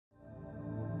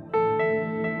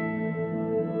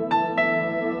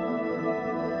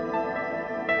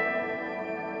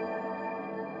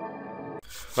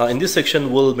Now in this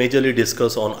section, we'll majorly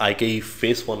discuss on IKE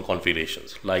phase 1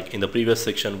 configurations. Like in the previous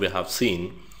section, we have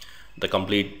seen the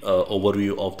complete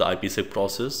overview of the IPsec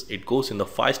process. It goes in the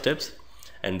 5 steps,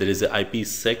 and there is the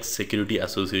IPsec security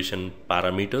association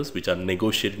parameters which are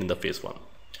negotiated in the phase 1.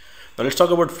 Now let's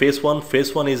talk about phase 1.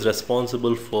 Phase 1 is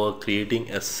responsible for creating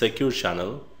a secure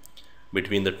channel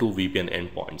between the two VPN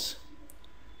endpoints.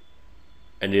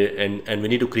 And we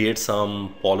need to create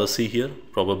some policy here.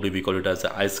 Probably we call it as the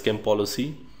ISCAM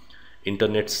policy,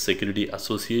 Internet Security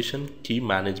Association Key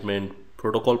Management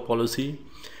Protocol policy,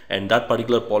 and that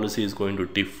particular policy is going to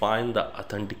define the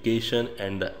authentication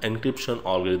and the encryption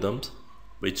algorithms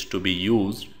which to be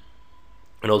used,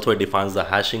 and also it defines the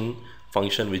hashing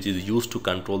function which is used to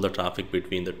control the traffic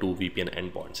between the two VPN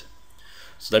endpoints.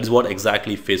 So that is what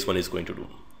exactly phase 1 is going to do.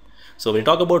 So when we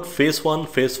talk about phase 1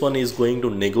 is going to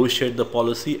negotiate the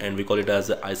policy, and we call it as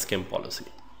the ISCAM policy.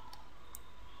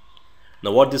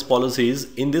 Now what this policy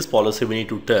is, in this policy we need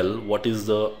to tell what is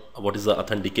the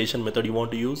authentication method you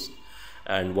want to use,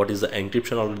 and what is the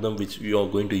encryption algorithm which you are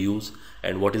going to use,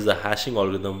 and what is the hashing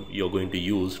algorithm you are going to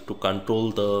use to control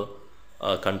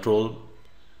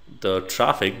the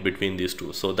traffic between these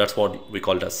two. So that's what we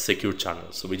call it as secure channel,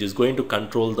 so which is going to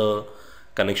control the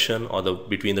connection or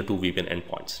between the two VPN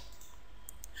endpoints.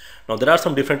 Now there are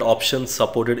some different options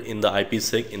supported in the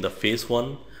IPsec in the phase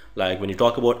 1. Like when you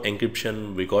talk about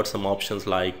encryption, we got some options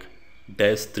like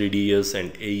DES, 3DS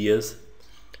and AES,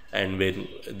 and when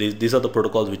these are the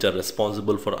protocols which are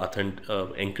responsible for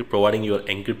providing your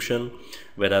encryption,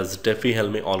 whereas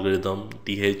Diffie-Hellman algorithm,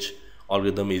 DH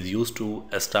algorithm, is used to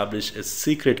establish a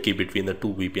secret key between the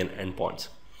two VPN endpoints.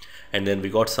 And then we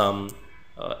got some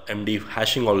MD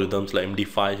hashing algorithms like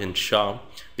MD5 and SHA,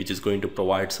 which is going to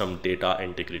provide some data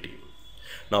integrity.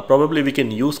 Now probably we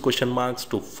can use question marks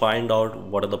to find out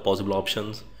what are the possible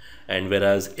options, and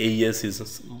whereas AES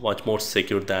is much more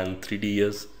secure than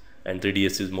 3DS, and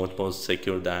 3DS is much more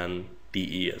secure than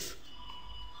DES.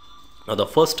 Now the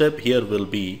first step here will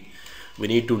be we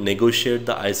need to negotiate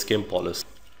the ISCAM policy.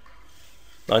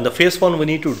 Now in the phase 1 we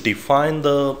need to define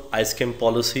the ISCAM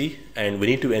policy, and we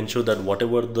need to ensure that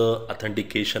whatever the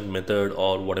authentication method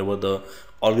or whatever the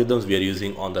algorithms we are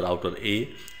using on the router A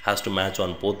has to match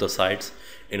on both the sides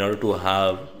in order to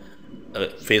have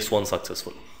phase 1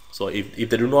 successful. So if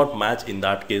they do not match, in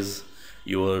that case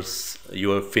your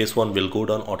phase 1 will go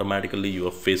down automatically,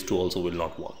 your phase 2 also will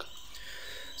not work.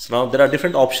 So now there are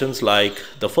different options. Like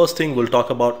the first thing, we'll talk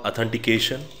about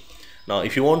authentication. Now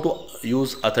if you want to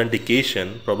use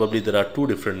authentication, probably there are two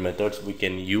different methods we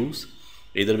can use.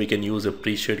 Either we can use a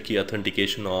pre-shared key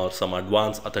authentication or some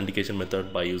advanced authentication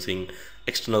method by using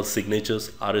external signatures,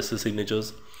 RSA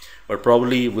signatures, but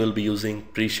probably we'll be using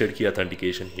pre-shared key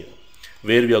authentication here,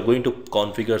 where we are going to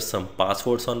configure some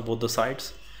passwords on both the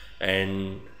sides,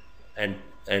 and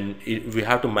we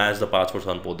have to match the passwords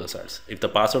on both the sides. If the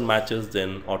password matches,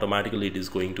 then automatically it is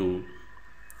going to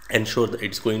ensure that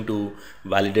it's going to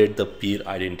validate the peer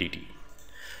identity.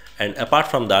 And apart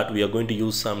from that, we are going to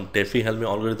use some Diffie-Hellman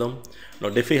algorithm. Now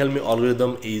Diffie-Hellman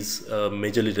algorithm is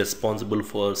majorly responsible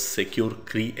for secure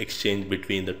key exchange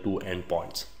between the two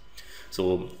endpoints.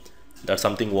 So that's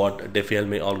something what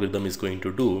Diffie-Hellman algorithm is going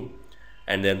to do.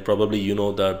 And then probably you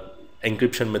know that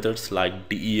encryption methods like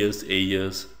DES,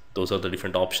 AES, those are the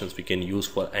different options we can use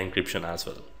for encryption as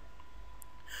well.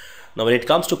 Now when it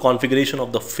comes to configuration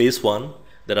of the phase 1,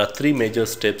 there are 3 major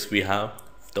steps we have.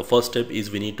 The first step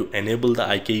is we need to enable the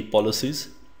IKE policies.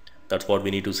 That's what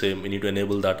we need to say. We need to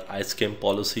enable that ISCAM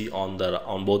policy on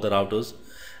both the routers,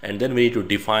 and then we need to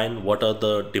define what are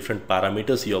the different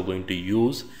parameters you are going to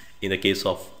use in the case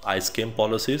of ISCAM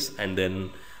policies, and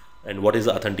what is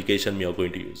the authentication we are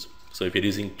going to use. So if you're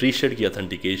using pre-shared key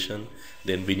authentication,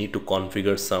 then we need to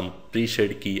configure some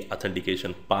pre-shared key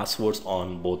authentication passwords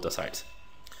on both the sides.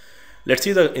 Let's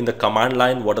see in the command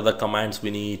line what are the commands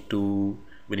we need to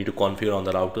configure on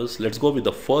the routers. Let's go with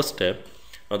the first step.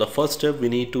 Now the first step, we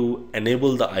need to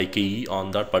enable the IKE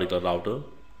on that particular router.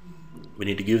 We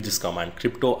need to give this command,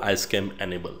 crypto ISCAM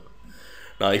enable.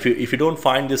 Now if you don't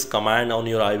find this command on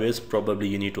your iOS, probably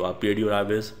you need to upgrade your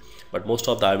iOS, but most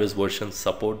of the iOS versions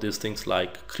support these things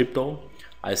like crypto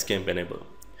ISCAM enable.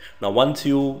 Now once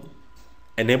you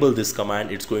enable this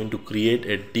command, it's going to create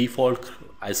a default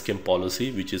ISCAM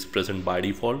policy which is present by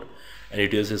default, and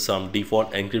it uses some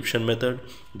default encryption method,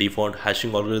 default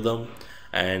hashing algorithm,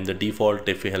 and the default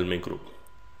Diffie-Hellman group.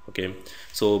 Okay,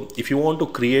 so if you want to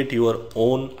create your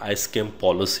own ISCAM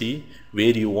policy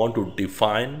where you want to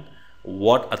define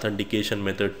what authentication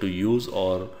method to use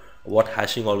or what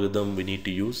hashing algorithm we need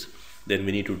to use, then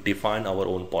we need to define our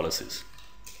own policies.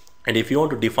 And if you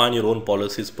want to define your own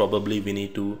policies, probably we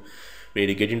need to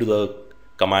get into the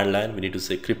command line, we need to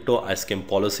say crypto IKE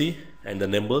policy, and the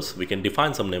numbers, we can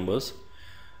define some numbers,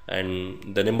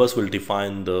 and the numbers will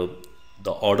define the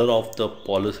order of the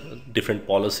different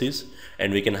policies,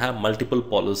 and we can have multiple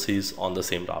policies on the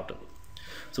same router.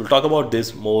 So we'll talk about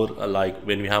this more like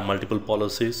when we have multiple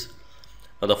policies.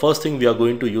 Now the first thing, we are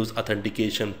going to use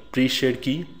authentication pre-shared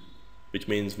key, which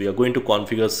means we are going to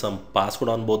configure some password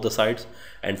on both the sides,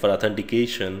 and for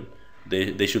authentication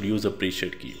they should use a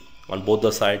pre-shared key. On both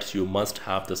the sides you must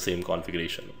have the same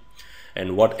configuration,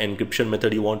 and what encryption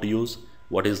method you want to use,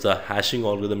 what is the hashing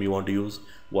algorithm you want to use,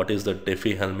 what is the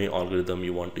Diffie-Hellman algorithm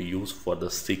you want to use for the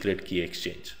secret key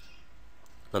exchange.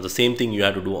 Now the same thing you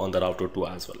have to do on the router 2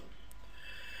 as well.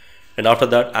 And after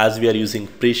that, as we are using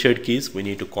pre-shared keys, we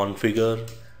need to configure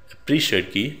a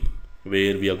pre-shared key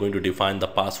where we are going to define the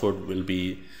password will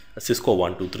be Cisco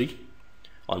 123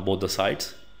 on both the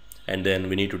sides, and then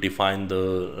we need to define the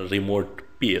remote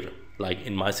peer. Like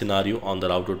in my scenario on the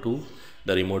router 2,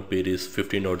 the remote peer is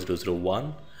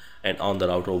 15.001, and on the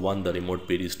router 1 the remote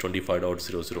peer is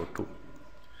 25.002.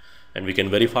 And we can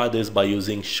verify this by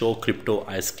using show crypto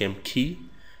IKE key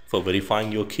for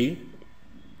verifying your key.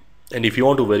 And if you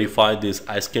want to verify this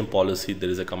IKE policy, there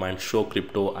is a command show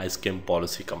crypto IKE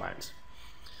policy commands.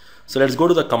 So let's go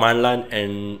to the command line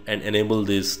and enable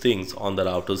these things on the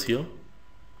routers here.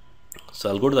 So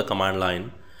I'll go to the command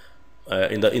line.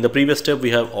 In the previous step, we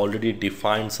have already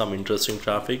defined some interesting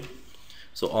traffic.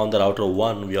 So on the router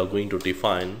 1, we are going to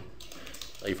define,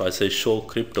 if I say show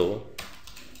crypto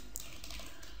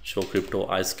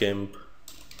IKE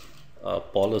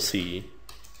policy,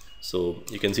 so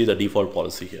you can see the default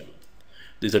policy here.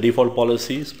 These are default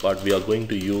policies, but we are going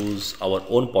to use our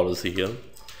own policy here.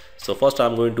 So first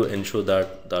I'm going to ensure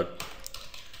that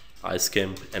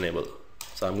IKE enable.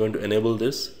 So I'm going to enable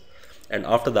this, and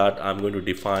after that I'm going to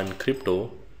define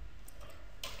crypto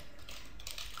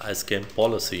IKE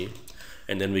policy,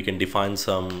 and then we can define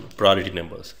some priority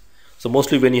numbers. So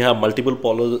mostly when you have multiple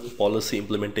policy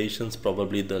implementations,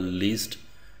 probably the least,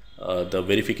 the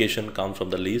verification comes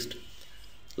from the least.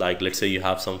 Like let's say you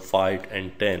have some 5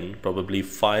 and 10, probably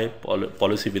 5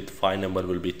 policy with 5 number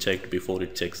will be checked before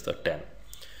it checks the 10.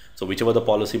 So whichever the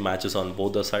policy matches on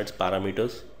both the sides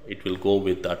parameters, it will go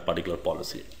with that particular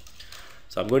policy.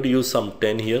 So I'm going to use some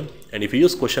 10 here, and if you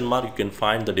use question mark, you can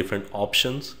find the different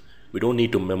options. We don't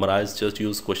need to memorize, just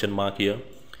use question mark here,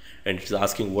 and it's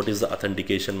asking what is the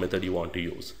authentication method you want to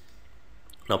use.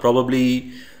 Now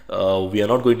probably we are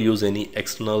not going to use any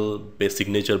external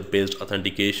signature based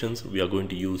authentications. We are going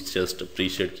to use just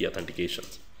pre-shared key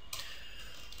authentications.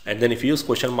 And then if you use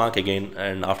question mark again,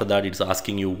 and after that it's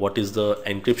asking you what is the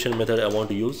encryption method I want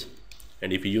to use,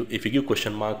 and if you give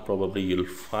question mark, probably you'll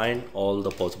find all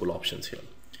the possible options here.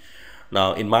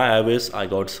 Now in my iOS, I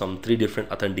got some 3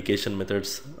 different authentication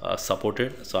methods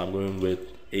supported, so I'm going with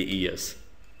AES.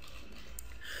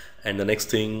 And the next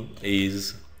thing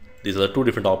is, these are 2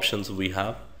 different options we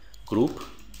have. Group,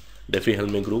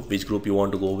 Diffie-Hellman group, which group you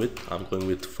want to go with. I'm going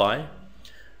with 5.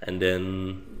 And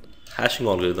then hashing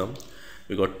algorithm,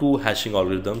 we got 2 hashing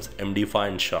algorithms, MD5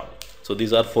 and SHA. So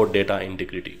these are for data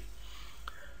integrity.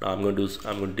 Now I'm going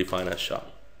to define as SHA.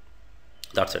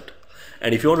 That's it.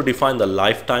 And if you want to define the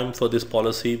lifetime for this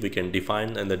policy, we can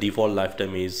define, and the default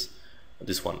lifetime is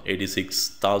this one,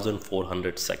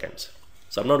 86,400 seconds.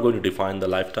 So I'm not going to define the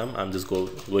lifetime, I'm just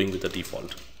going with the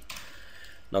default.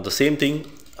 Now the same thing,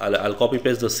 I'll copy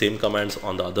paste the same commands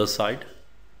on the other side.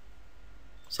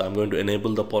 So I'm going to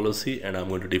enable the policy, and I'm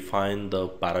going to define the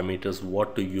parameters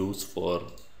what to use for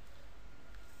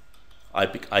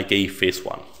IKE phase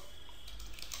 1.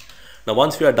 Now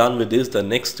once we are done with this, the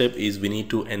next step is we need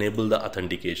to enable the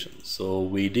authentication. So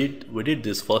we did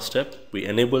this first step, we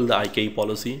enabled the IKE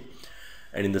policy,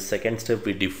 and in the second step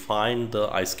we defined the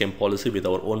IKE policy with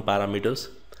our own parameters,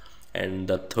 and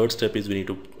the third step is we need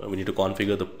to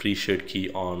configure the pre-shared key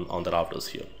on the routers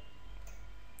here.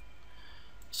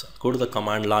 So go to the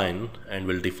command line and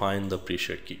we'll define the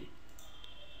pre-shared key.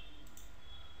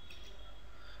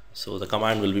 So the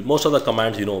command will be, most of the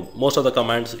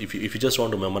commands, if you just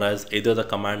want to memorize, either the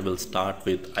command will start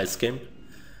with IKE,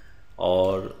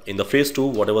 or in the phase 2,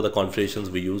 whatever the configurations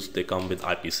we use, they come with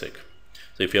IPsec.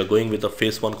 So if you are going with the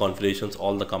phase 1 configurations,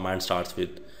 all the command starts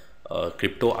with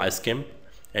crypto IKE,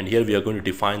 and here we are going to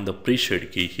define the pre-shared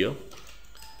key here.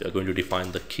 We are going to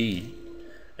define the key,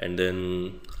 and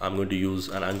then I'm going to use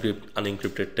an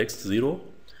unencrypted text 0,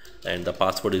 and the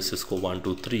password is Cisco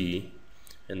 123,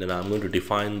 and then I'm going to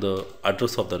define the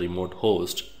address of the remote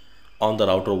host. On the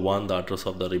router 1, the address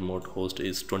of the remote host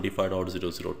is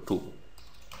 25.002.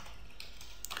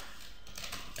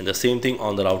 And the same thing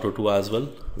on the router 2 as well.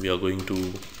 We are going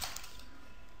to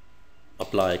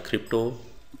apply crypto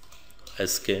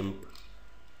ISCAMP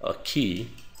key,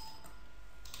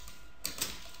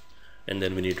 and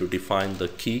then we need to define the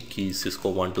key Cisco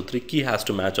 123. Key has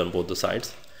to match on both the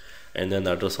sides, and then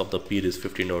the address of the peer is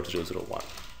 15.0.0.1.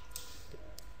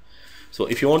 So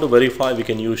if you want to verify, we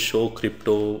can use show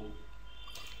crypto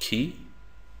key,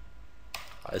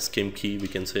 ISCAMP key, we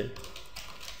can say.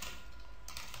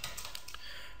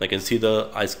 I can see the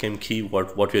ISCAMP key,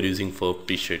 what we are using for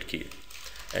pre-shared key.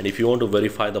 And if you want to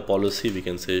verify the policy, we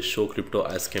can say show crypto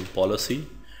ISCAMP policy.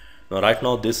 Now right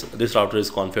now this router is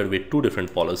configured with two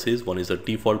different policies. One is a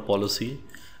default policy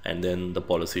and then the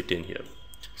policy 10 here.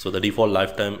 So the default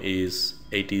lifetime is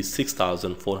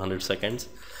 86,400 seconds,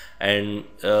 and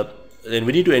then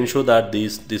we need to ensure that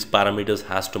these parameters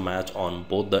has to match on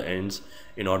both the ends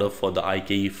in order for the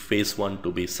IKE phase 1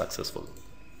 to be successful.